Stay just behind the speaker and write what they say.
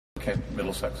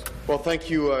Middlesex. Well, thank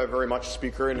you very much,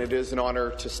 Speaker, and it is an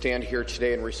honour to stand here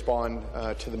today and respond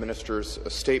to the Minister's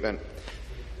statement.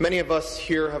 Many of us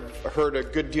here have heard a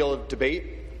good deal of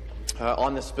debate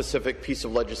on this specific piece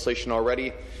of legislation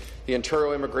already. The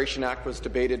Ontario Immigration Act was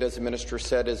debated, as the Minister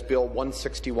said, as Bill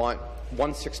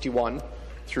 161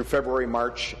 through February,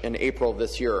 March, and April of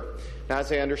this year. And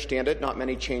as I understand it, not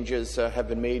many changes have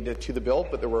been made to the bill,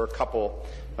 but there were a couple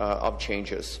of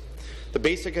changes. The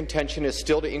basic intention is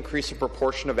still to increase the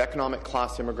proportion of economic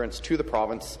class immigrants to the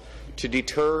province, to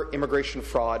deter immigration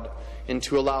fraud, and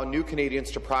to allow new Canadians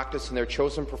to practice in their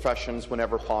chosen professions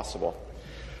whenever possible.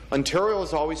 Ontario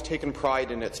has always taken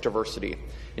pride in its diversity,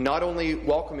 in not only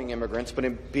welcoming immigrants, but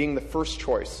in being the first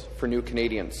choice for new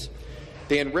Canadians.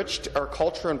 They enriched our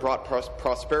culture and brought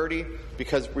prosperity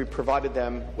because we provided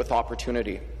them with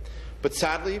opportunity. But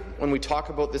sadly, when we talk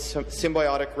about this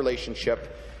symbiotic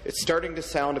relationship, it's starting to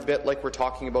sound a bit like we're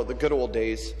talking about the good old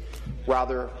days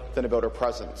rather than about our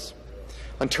presents.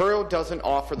 Ontario doesn't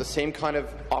offer the same kind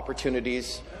of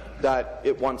opportunities that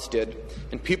it once did,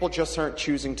 and people just aren't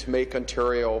choosing to make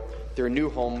Ontario their new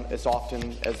home as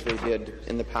often as they did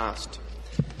in the past.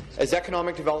 As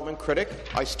economic development critic,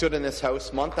 I stood in this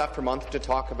House month after month to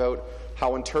talk about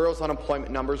how Ontario's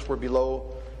unemployment numbers were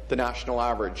below the national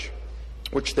average,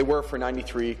 which they were for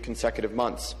 93 consecutive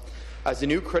months. As a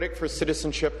new critic for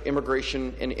citizenship,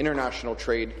 immigration, and international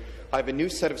trade, I have a new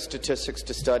set of statistics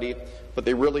to study, but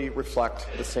they really reflect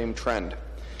the same trend.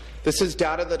 This is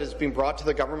data that has been brought to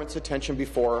the government's attention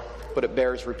before, but it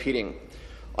bears repeating.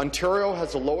 Ontario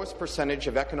has the lowest percentage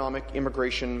of economic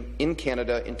immigration in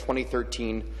Canada in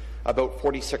 2013, about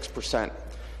 46%.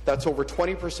 That's over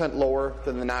 20% lower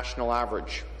than the national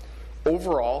average.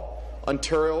 Overall,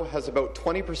 Ontario has about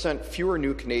 20% fewer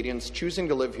new Canadians choosing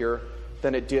to live here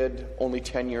than it did only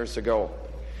 10 years ago.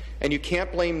 And you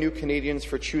can't blame new Canadians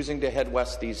for choosing to head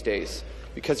west these days,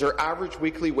 because our average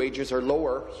weekly wages are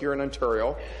lower here in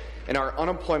Ontario, and our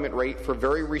unemployment rate for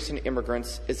very recent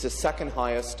immigrants is the second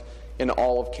highest in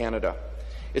all of Canada.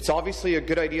 It's obviously a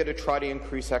good idea to try to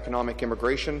increase economic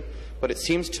immigration, but it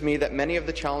seems to me that many of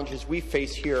the challenges we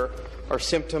face here are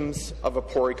symptoms of a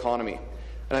poor economy.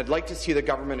 And I'd like to see the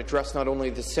government address not only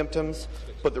the symptoms,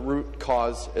 but the root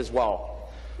cause as well.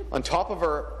 On top of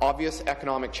our obvious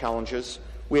economic challenges,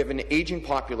 we have an aging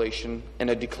population and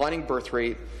a declining birth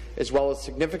rate, as well as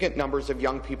significant numbers of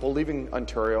young people leaving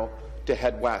Ontario to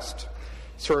head west.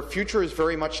 So our future is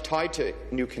very much tied to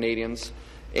new Canadians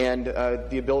and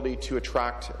the ability to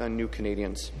attract new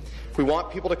Canadians. If we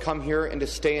want people to come here and to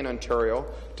stay in Ontario,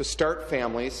 to start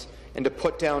families, and to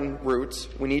put down roots,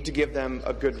 we need to give them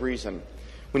a good reason.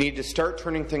 We need to start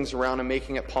turning things around and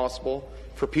making it possible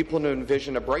for people to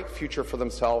envision a bright future for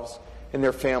themselves and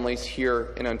their families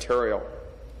here in Ontario.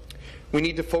 We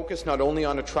need to focus not only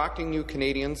on attracting new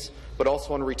Canadians, but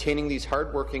also on retaining these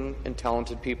hardworking and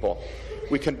talented people.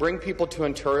 We can bring people to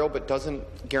Ontario, but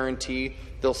doesn't guarantee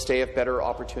they'll stay if better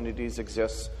opportunities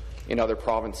exist in other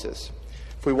provinces.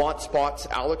 If we want spots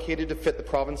allocated to fit the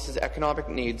province's economic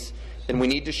needs, then we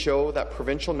need to show that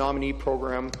provincial nominee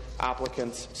program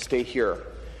applicants stay here.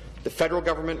 The federal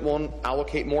government won't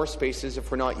allocate more spaces if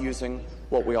we're not using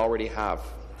what we already have.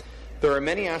 There are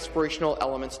many aspirational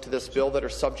elements to this bill that are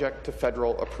subject to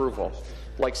federal approval,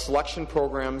 like selection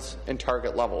programs and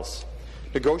target levels.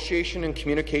 Negotiation and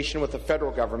communication with the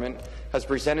federal government has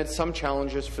presented some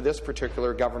challenges for this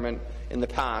particular government in the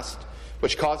past,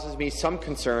 which causes me some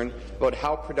concern about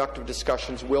how productive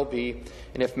discussions will be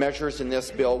and if measures in this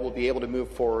bill will be able to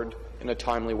move forward in a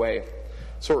timely way.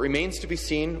 So it remains to be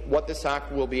seen what this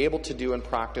Act will be able to do in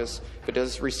practice if it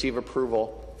does receive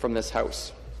approval from this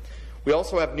House. We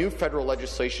also have new federal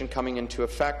legislation coming into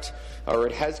effect, or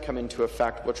it has come into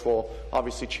effect, which will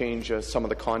obviously change some of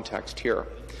the context here.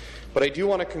 But I do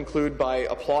want to conclude by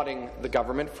applauding the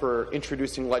government for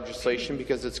introducing legislation,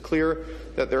 because it's clear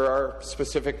that there are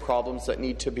specific problems that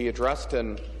need to be addressed,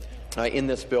 and in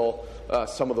this bill,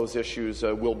 some of those issues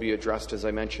will be addressed, as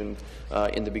I mentioned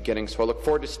in the beginning. So I look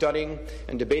forward to studying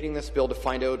and debating this bill to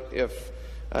find out if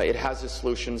it has the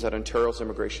solutions that Ontario's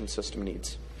immigration system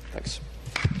needs. Thanks.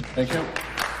 Thank you.